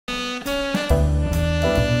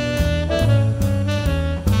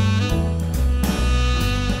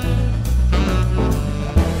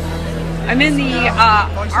I'm in the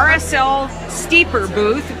RSLSteeper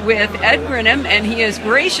booth with Edd Grinham, and he has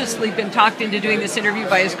graciously been talked into doing this interview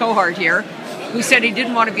by his cohort here, who said he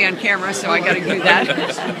didn't want to be on camera, so I got to do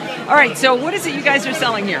that. All right, so what is it you guys are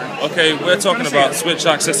selling here? Okay, we're talking about switch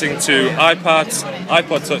accessing to iPads,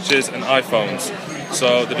 iPod touches, and iPhones.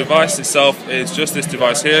 So the device itself is just this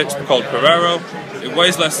device here. It's called Perero. It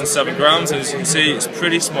weighs less than 7 grams, and as you can see, it's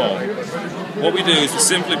pretty small. What we do is we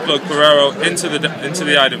simply plug Perero into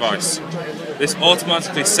the iDevice. This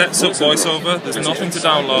automatically sets up VoiceOver. There's nothing to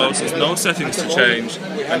download. There's no settings to change,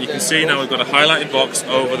 and you can see now we've got a highlighted box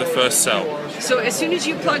over the first cell. So as soon as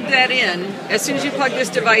you plug that in, as soon as you plug this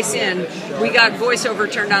device in, we got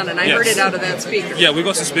VoiceOver turned on, and I heard it out of that speaker. Yeah, we've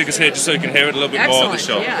got some speakers here just so you can hear it a little bit more at the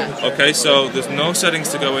show. Yeah. Okay, so there's no settings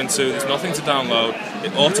to go into, there's nothing to download.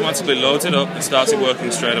 It automatically loads it up and starts it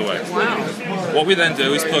working straight away. Wow. What we then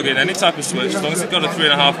do is plug in any type of switch. As long as it's got a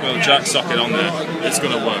 3.5mm jack socket on there, it's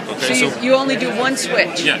going to work. Okay, so you only do one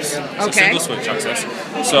switch? Yes. It's okay. A single switch access.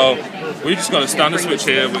 So we've just got a standard switch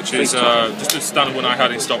here, which is just a standard one I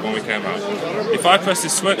had in stock when we came out. If I press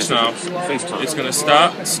this switch now, it's going to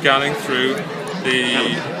start scanning through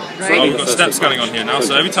the... Oh, we've got step scanning on here now,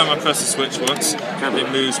 so every time I press the switch once,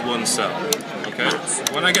 it moves one cell. Okay.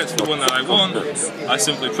 When I get to the one that I want, I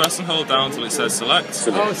simply press and hold down until it says select.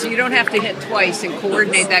 Oh, so you don't have to hit twice and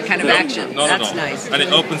coordinate that kind of action. Not That's at all. Nice. And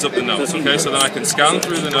it opens up the notes, okay? So then I can scan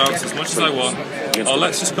through the notes as much as I want. Oh,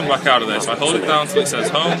 let's just come back out of this. I hold it down until it says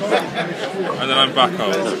home, and then I'm back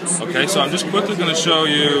home. Okay, so I'm just quickly going to show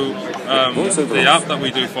you the app that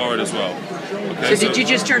we do for it as well. Okay, so did you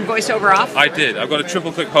just turn VoiceOver off? I did. I've got a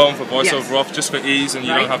triple click home for VoiceOver off just for ease, and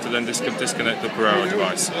you don't have to then disconnect the Perero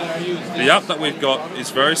device. The app that we've got is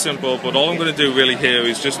very simple, but all I'm going to do really here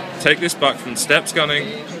is just take this back from step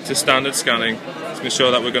scanning to standard scanning. It's going to show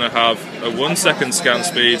that we're going to have a 1 second scan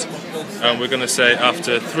speed, and we're going to say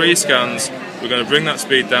after 3 scans, we're going to bring that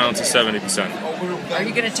speed down to 70%. Are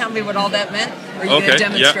you going to tell me what all that meant? Or are you going to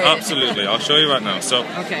demonstrate yeah, absolutely. I'll show you right now. So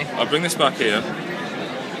I'll bring this back here.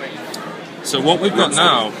 So what we've got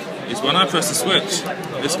now is when I press the switch,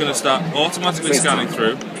 it's going to start automatically scanning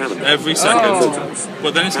through every second,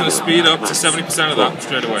 but then it's going to speed up to 70% of that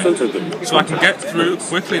straight away. So I can get through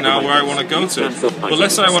quickly now where I want to go to. But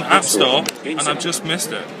let's say I want App Store and I've just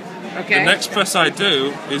missed it. Okay. The next press I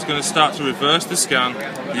do is going to start to reverse the scan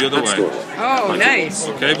the other way. Oh, nice.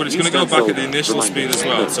 Okay, but it's going to go back at the initial speed as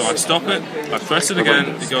well. So I stop it, I press it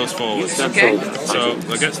again, it goes forwards. Okay. So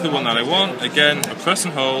I get to the one that I want, again, I press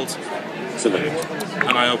and hold,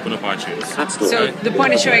 and I open up iTunes. So the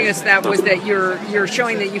point of showing us that was that you're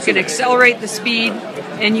showing that you can accelerate the speed,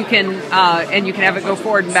 and you can have it go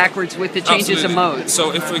forward and backwards with the changes of mode.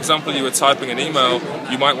 So if, for example, you were typing an email,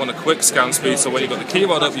 you might want a quick scan speed. So when you've got the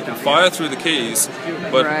keyboard up, you can fire through the keys,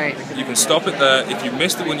 but you can stop it there. If you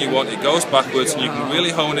missed it when you want, it goes backwards, and you can really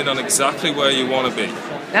hone in on exactly where you want to be.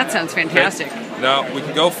 That sounds fantastic. Okay. Now, we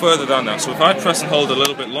can go further down now. So if I press and hold a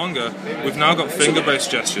little bit longer, we've now got finger-based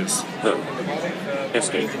gestures.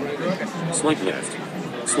 Escape. Swipe left.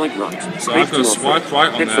 Swipe right. So I've got a swipe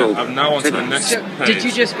right on there. I'm now onto the next page. Did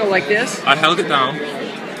you just go like this? I held it down,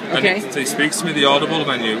 and it speaks to me the audible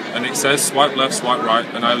menu, and it says swipe left, swipe right,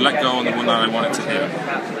 and I let go on the one that I want it to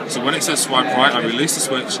hear. So when it says swipe right, I release the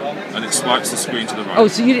switch, and it swipes the screen to the right. Oh,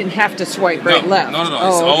 so you didn't have to swipe right left? No.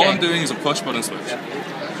 All I'm doing is a push button switch.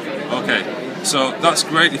 Okay. So that's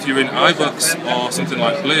great if you're in iBooks or something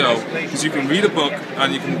like Bleo, because you can read a book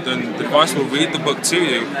and then the device will read the book to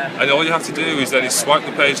you, and all you have to do is then swipe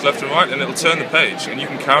the page left and right, and it'll turn the page, and you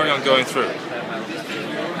can carry on going through.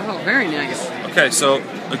 Oh, very nice. Okay, so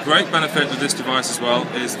a great benefit of this device as well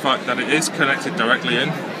is the fact that it is connected directly in.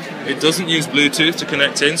 It doesn't use Bluetooth to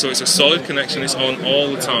connect in, so it's a solid connection. It's on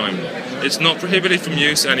all the time. It's not prohibited from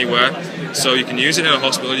use anywhere, so you can use it in a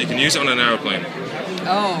hospital, you can use it on an aeroplane.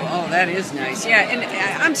 Oh, that is nice. Yeah, and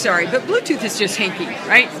I'm sorry, but Bluetooth is just hinky,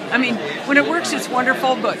 right? I mean, when it works, it's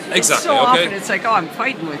wonderful, but so often it's like, oh, I'm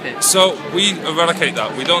fighting with it. So we eradicate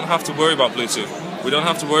that. We don't have to worry about Bluetooth. We don't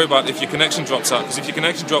have to worry about if your connection drops out, because if your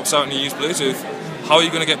connection drops out and you use Bluetooth, how are you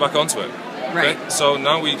going to get back onto it? Right. Okay? So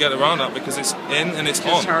now we get around that because it's in and it's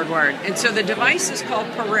on. It's hardwired. And so the device is called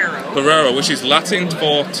Perero. Perero, which is Latin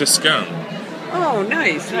for to scan. Oh,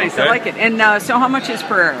 nice. Okay. I like it. And so how much is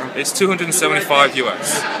Perero? It's $275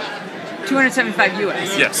 US. $275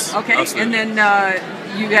 US? Yes. Okay. Absolutely. And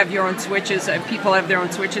then you have your own switches. People have their own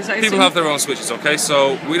switches, I assume? People have their own switches, okay?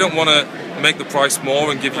 So we don't want to make the price more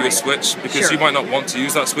and give you a switch, because you might not want to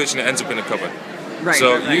use that switch and it ends up in a cupboard. Right.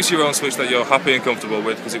 So use your own switch that you're happy and comfortable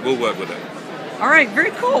with, because it will work with it. All right,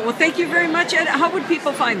 very cool. Well, thank you very much, Ed. How would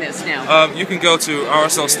people find this now? You can go to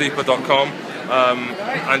RSLSteeper.com.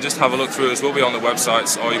 and just have a look through us. We'll be on the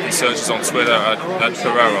websites, or you can search us on Twitter at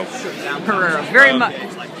Perero. Perero. Very much.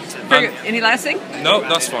 Any last thing? No,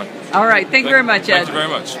 that's fine. All right. Thank you very much, Ed. Thank you very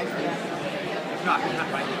much.